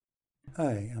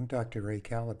Hi, I'm Dr. Ray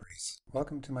Calabrese.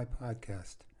 Welcome to my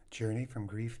podcast, Journey from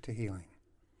Grief to Healing.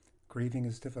 Grieving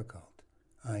is difficult.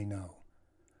 I know.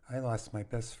 I lost my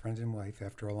best friend and wife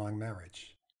after a long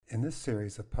marriage. In this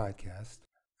series of podcasts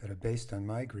that are based on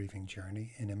my grieving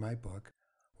journey and in my book,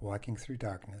 Walking Through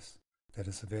Darkness, that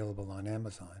is available on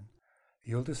Amazon,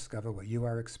 you'll discover what you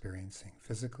are experiencing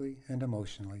physically and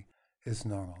emotionally is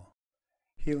normal.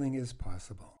 Healing is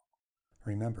possible.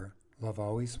 Remember, love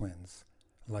always wins.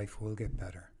 Life will get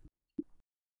better.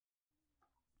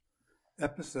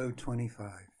 Episode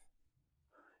 25.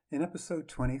 In episode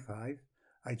 25,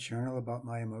 I journal about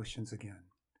my emotions again.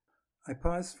 I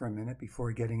paused for a minute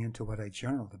before getting into what I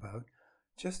journaled about,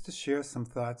 just to share some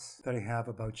thoughts that I have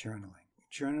about journaling.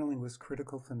 Journaling was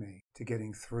critical for me to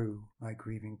getting through my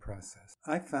grieving process.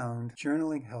 I found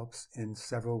journaling helps in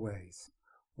several ways.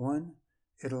 One,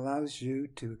 it allows you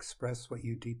to express what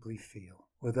you deeply feel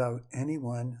without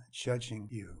anyone judging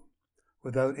you,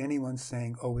 without anyone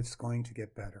saying, oh, it's going to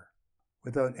get better,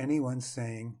 without anyone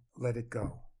saying, let it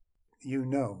go. You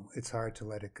know it's hard to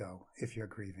let it go if you're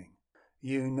grieving.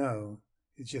 You know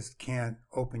you just can't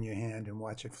open your hand and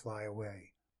watch it fly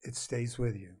away. It stays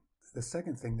with you. The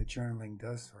second thing that journaling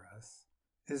does for us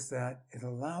is that it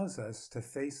allows us to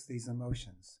face these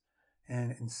emotions.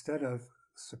 And instead of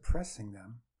suppressing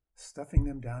them, stuffing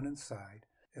them down inside,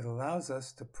 it allows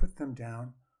us to put them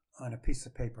down on a piece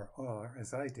of paper or,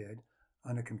 as I did,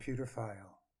 on a computer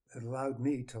file. It allowed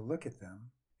me to look at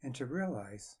them and to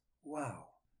realize, wow,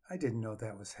 I didn't know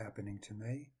that was happening to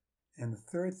me. And the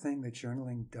third thing that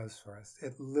journaling does for us,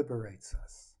 it liberates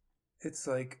us. It's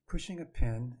like pushing a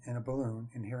pin in a balloon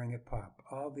and hearing it pop.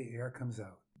 All the air comes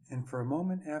out. And for a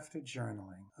moment after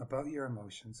journaling about your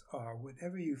emotions or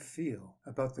whatever you feel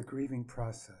about the grieving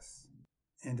process,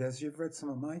 and as you've read some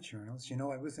of my journals, you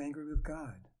know I was angry with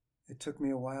God. It took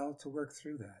me a while to work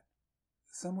through that.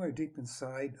 Somewhere deep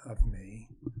inside of me,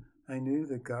 I knew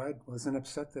that God wasn't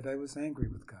upset that I was angry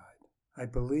with God. I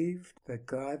believed that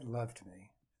God loved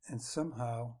me, and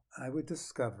somehow I would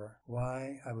discover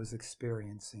why I was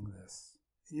experiencing this.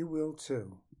 You will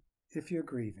too. If you're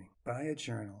grieving, buy a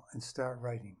journal and start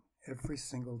writing every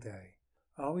single day.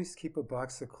 Always keep a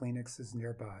box of Kleenexes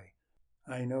nearby.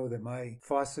 I know that my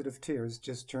faucet of tears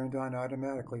just turned on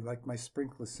automatically like my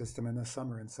sprinkler system in the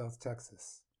summer in South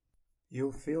Texas.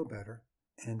 You'll feel better,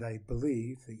 and I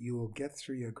believe that you will get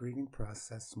through your grieving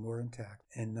process more intact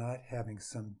and not having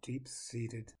some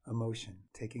deep-seated emotion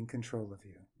taking control of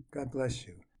you. God bless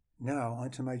you. Now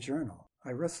onto my journal.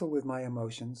 I wrestle with my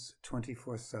emotions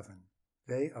 24/7.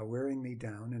 They are wearing me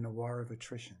down in a war of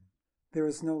attrition. There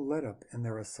is no let-up in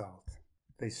their assault.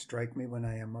 They strike me when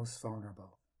I am most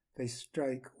vulnerable. They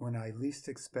strike when I least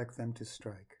expect them to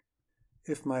strike.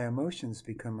 If my emotions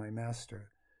become my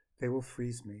master, they will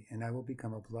freeze me and I will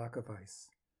become a block of ice,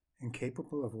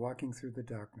 incapable of walking through the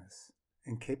darkness,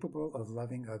 incapable of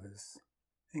loving others,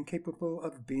 incapable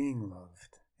of being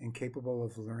loved, incapable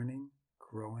of learning,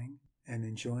 growing, and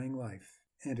enjoying life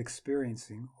and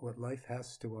experiencing what life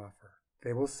has to offer.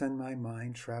 They will send my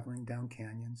mind traveling down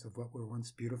canyons of what were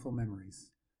once beautiful memories,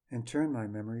 and turn my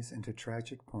memories into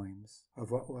tragic poems of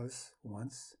what was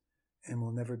once and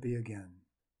will never be again.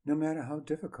 No matter how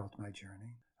difficult my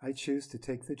journey, I choose to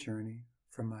take the journey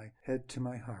from my head to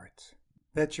my heart.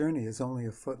 That journey is only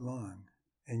a foot long,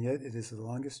 and yet it is the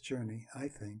longest journey, I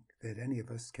think, that any of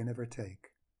us can ever take.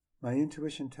 My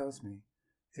intuition tells me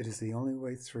it is the only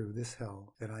way through this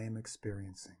hell that I am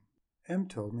experiencing. M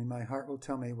told me my heart will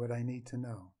tell me what I need to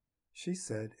know. She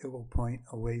said it will point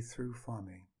a way through for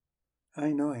me.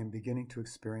 I know I am beginning to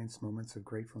experience moments of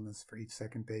gratefulness for each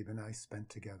second Babe and I spent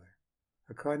together.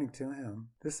 According to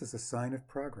him, this is a sign of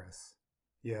progress.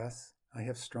 Yes, I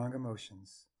have strong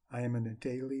emotions. I am in a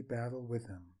daily battle with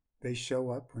them. They show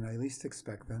up when I least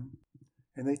expect them,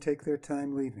 and they take their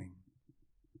time leaving.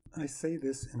 I say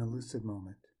this in a lucid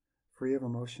moment, free of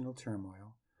emotional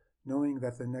turmoil, knowing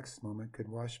that the next moment could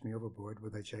wash me overboard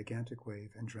with a gigantic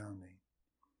wave and drown me.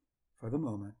 For the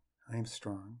moment, I am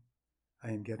strong. I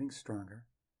am getting stronger,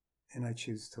 and I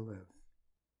choose to live.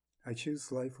 I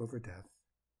choose life over death,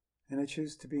 and I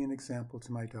choose to be an example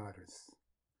to my daughters.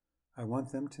 I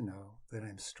want them to know that I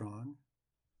am strong,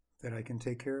 that I can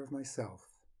take care of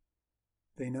myself.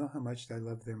 They know how much I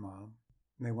love their mom,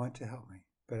 and they want to help me,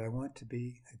 but I want to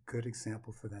be a good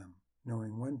example for them,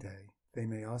 knowing one day they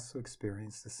may also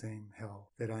experience the same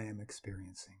hell that I am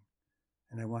experiencing.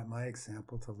 And I want my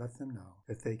example to let them know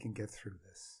that they can get through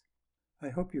this. I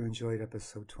hope you enjoyed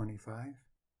episode 25.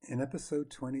 In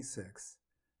episode 26,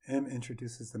 M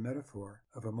introduces the metaphor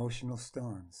of emotional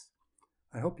storms.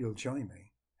 I hope you'll join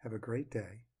me. Have a great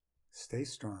day, stay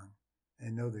strong,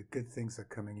 and know that good things are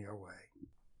coming your way.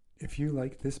 If you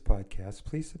like this podcast,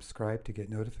 please subscribe to get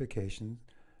notifications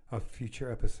of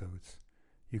future episodes.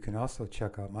 You can also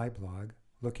check out my blog,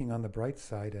 Looking on the Bright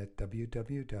Side, at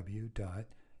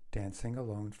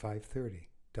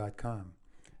www.dancingalone530.com.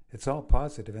 It's all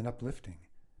positive and uplifting.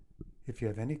 If you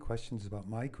have any questions about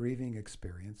my grieving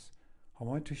experience, or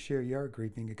want to share your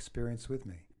grieving experience with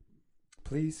me,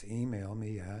 please email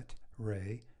me at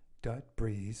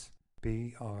ray.breeze,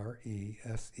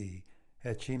 BRESE,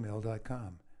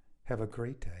 @gmail.com. Have a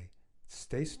great day,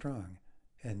 stay strong,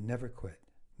 and never quit,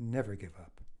 never give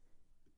up.